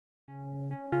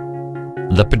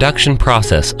The production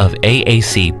process of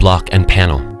AAC block and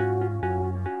panel.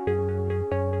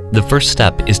 The first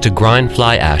step is to grind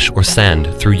fly ash or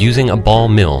sand through using a ball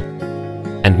mill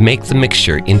and make the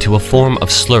mixture into a form of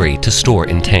slurry to store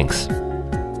in tanks.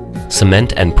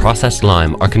 Cement and processed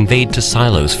lime are conveyed to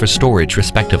silos for storage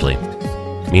respectively.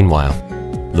 Meanwhile,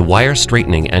 the wire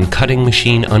straightening and cutting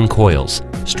machine uncoils,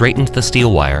 straightens the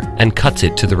steel wire and cuts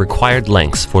it to the required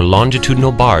lengths for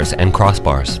longitudinal bars and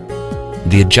crossbars.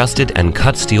 The adjusted and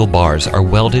cut steel bars are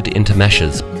welded into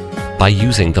meshes by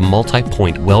using the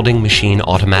multi-point welding machine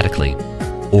automatically,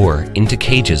 or into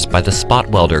cages by the spot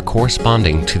welder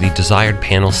corresponding to the desired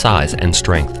panel size and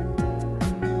strength.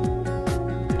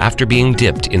 After being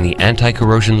dipped in the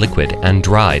anti-corrosion liquid and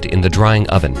dried in the drying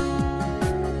oven,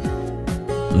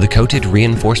 the coated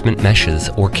reinforcement meshes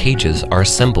or cages are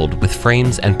assembled with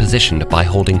frames and positioned by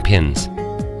holding pins.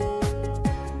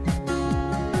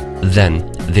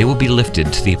 Then, they will be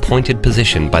lifted to the appointed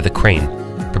position by the crane,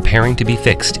 preparing to be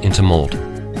fixed into mold.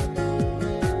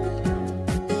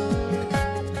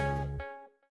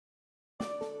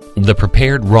 The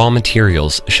prepared raw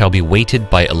materials shall be weighted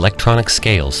by electronic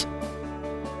scales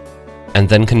and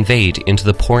then conveyed into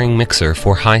the pouring mixer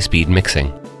for high-speed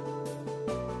mixing.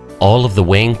 All of the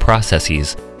weighing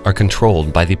processes are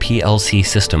controlled by the PLC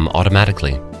system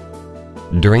automatically.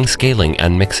 During scaling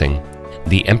and mixing,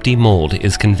 the empty mold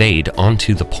is conveyed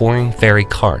onto the pouring ferry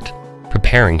cart,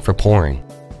 preparing for pouring.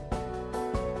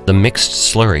 The mixed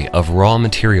slurry of raw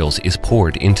materials is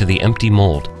poured into the empty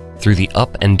mold through the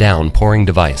up and down pouring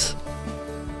device.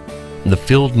 The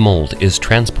filled mold is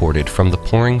transported from the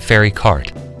pouring ferry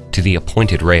cart to the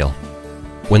appointed rail.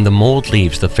 When the mold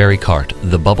leaves the ferry cart,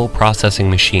 the bubble processing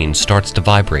machine starts to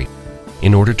vibrate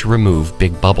in order to remove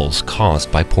big bubbles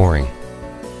caused by pouring.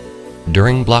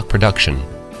 During block production,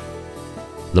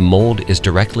 the mold is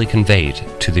directly conveyed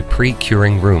to the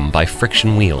pre-curing room by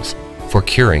friction wheels for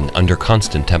curing under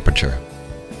constant temperature.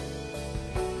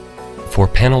 For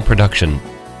panel production,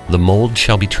 the mold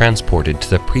shall be transported to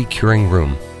the pre-curing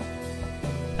room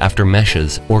after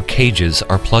meshes or cages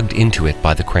are plugged into it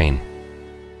by the crane.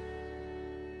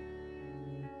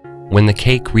 When the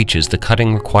cake reaches the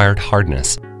cutting required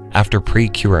hardness after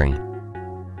pre-curing,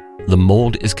 the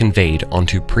mold is conveyed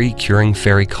onto pre-curing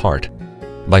ferry cart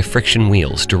by friction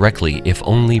wheels directly if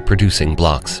only producing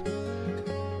blocks.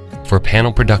 For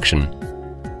panel production,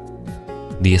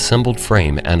 the assembled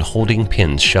frame and holding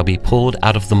pins shall be pulled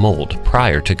out of the mold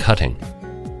prior to cutting.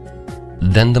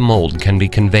 Then the mold can be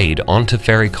conveyed onto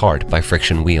ferry cart by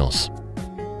friction wheels.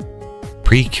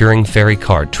 Pre-curing ferry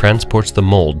cart transports the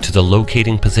mold to the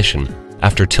locating position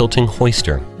after tilting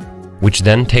hoister, which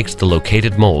then takes the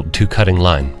located mold to cutting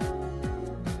line.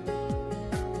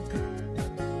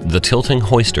 The tilting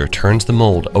hoister turns the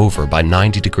mold over by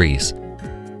 90 degrees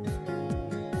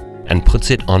and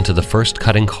puts it onto the first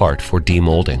cutting cart for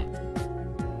demolding.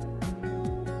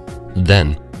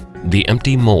 Then, the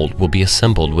empty mold will be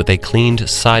assembled with a cleaned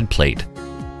side plate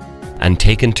and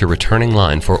taken to returning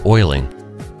line for oiling,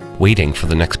 waiting for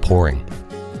the next pouring.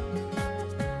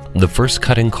 The first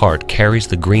cutting cart carries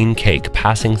the green cake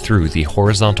passing through the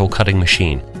horizontal cutting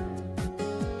machine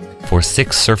for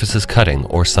 6 surfaces cutting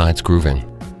or sides grooving.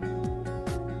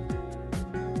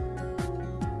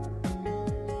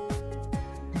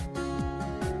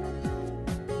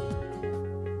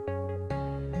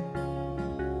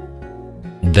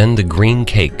 Then the green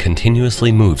cake continuously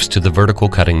moves to the vertical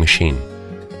cutting machine.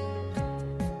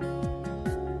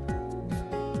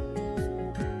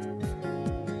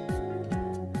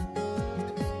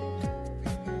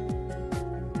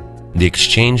 The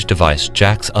exchange device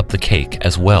jacks up the cake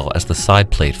as well as the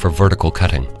side plate for vertical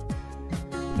cutting.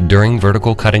 During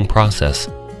vertical cutting process,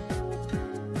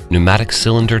 pneumatic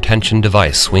cylinder tension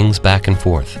device swings back and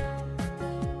forth.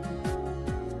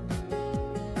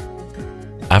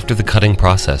 After the cutting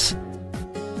process,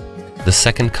 the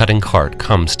second cutting cart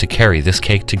comes to carry this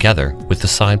cake together with the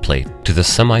side plate to the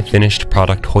semi-finished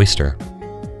product hoister,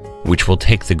 which will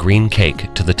take the green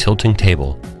cake to the tilting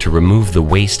table to remove the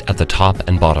waste at the top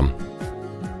and bottom.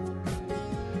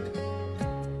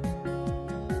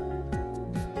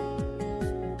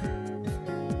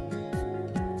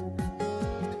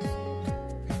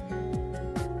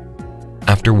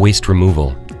 After waste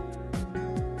removal,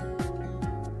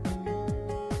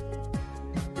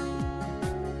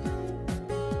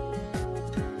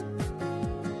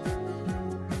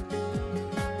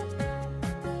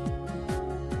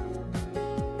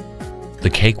 the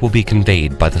cake will be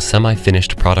conveyed by the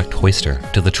semi-finished product hoister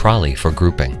to the trolley for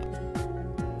grouping.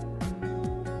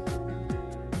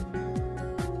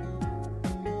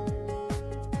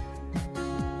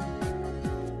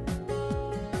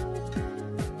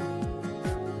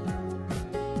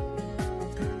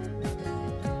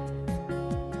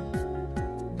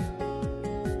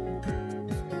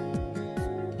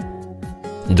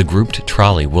 The grouped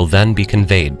trolley will then be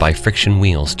conveyed by friction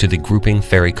wheels to the grouping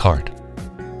ferry cart,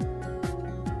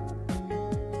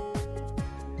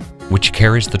 which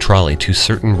carries the trolley to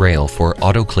certain rail for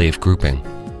autoclave grouping.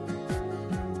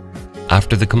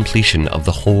 After the completion of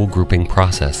the whole grouping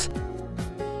process,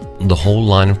 the whole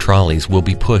line of trolleys will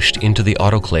be pushed into the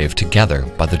autoclave together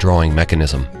by the drawing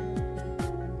mechanism.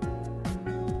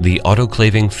 The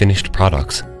autoclaving finished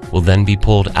products will then be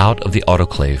pulled out of the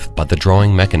autoclave by the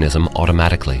drawing mechanism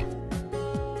automatically.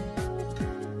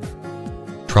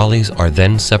 Trolleys are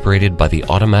then separated by the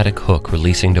automatic hook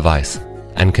releasing device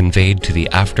and conveyed to the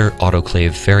after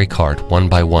autoclave ferry cart one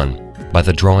by one by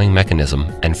the drawing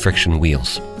mechanism and friction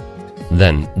wheels.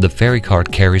 Then, the ferry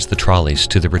cart carries the trolleys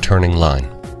to the returning line.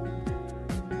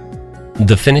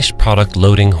 The finished product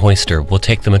loading hoister will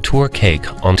take the mature cake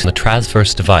onto the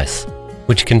transverse device,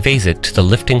 which conveys it to the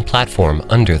lifting platform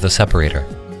under the separator.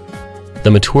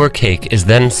 The mature cake is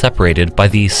then separated by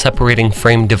the separating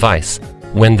frame device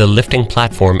when the lifting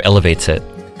platform elevates it.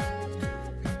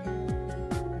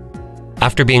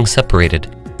 After being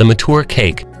separated, the mature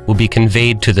cake will be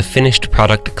conveyed to the finished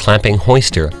product clamping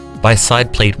hoister by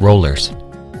side plate rollers.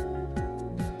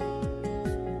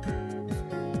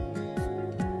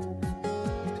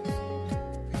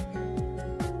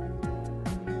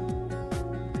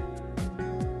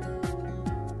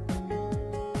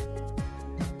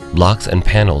 Blocks and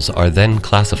panels are then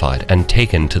classified and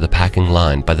taken to the packing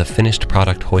line by the finished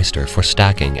product hoister for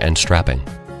stacking and strapping.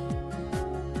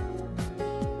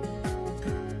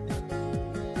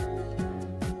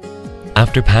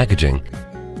 After packaging,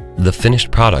 the finished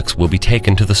products will be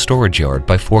taken to the storage yard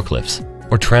by forklifts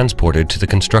or transported to the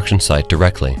construction site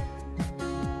directly.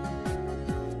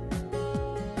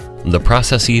 The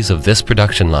processes of this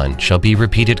production line shall be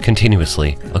repeated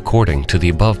continuously according to the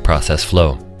above process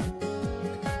flow.